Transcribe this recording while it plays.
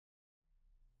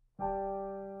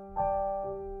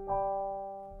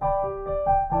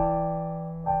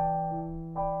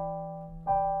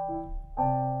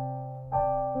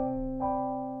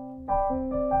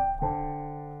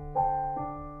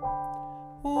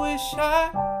wish I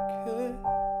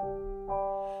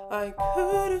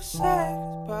could have said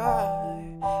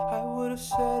goodbye. I would have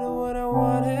said what I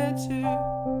wanted to,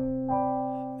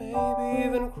 maybe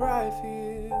even cry for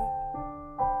you.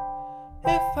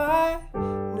 If I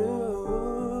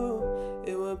knew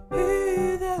it would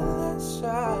be the last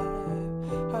time,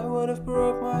 I would have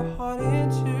broke my heart in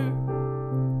two,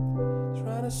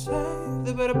 trying to save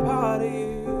the better part of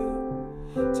you.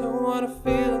 Don't wanna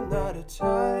feel another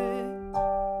touch,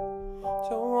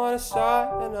 don't wanna start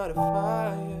another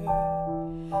fire,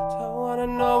 don't wanna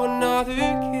know another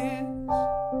kiss,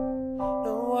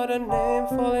 don't want a name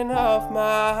falling off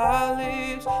my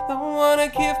lips, don't wanna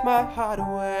give my heart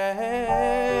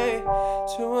away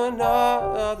to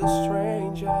another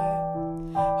stranger.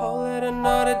 I'll let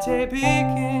another day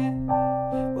begin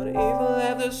when evil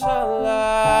left the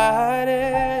sunlight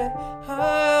in.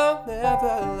 I'll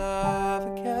never love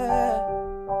again,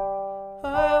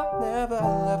 I'll never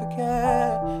love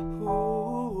again.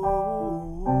 Ooh.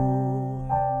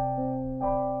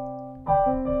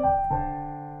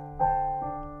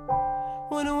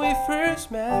 When we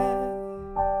first met,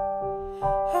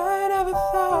 I never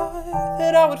thought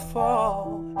that I would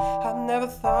fall. I never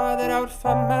thought that I would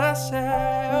find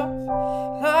myself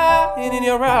lying in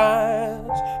your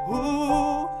arms.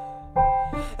 Ooh.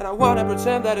 And I wanna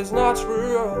pretend that it's not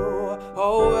true.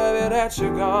 Oh baby, that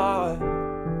you're gone,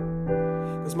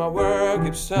 'cause my world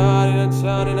keeps turning and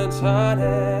turning and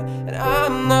turning, and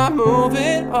I'm not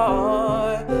moving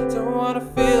on. Don't wanna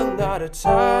feel another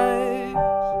touch,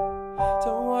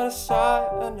 don't wanna start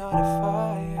another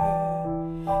fire,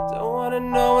 don't wanna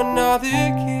know another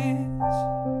kiss,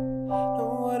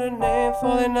 don't want a name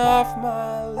falling off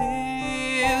my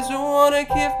lips, don't wanna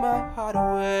give my heart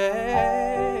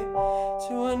away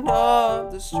to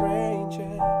another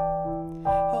stranger.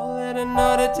 I'll let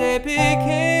another day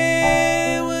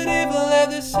begin when evil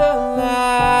left the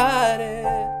sunlight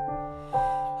in.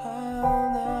 I'll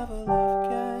never love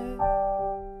again,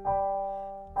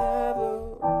 never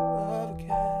love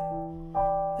again,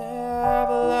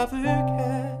 never love again.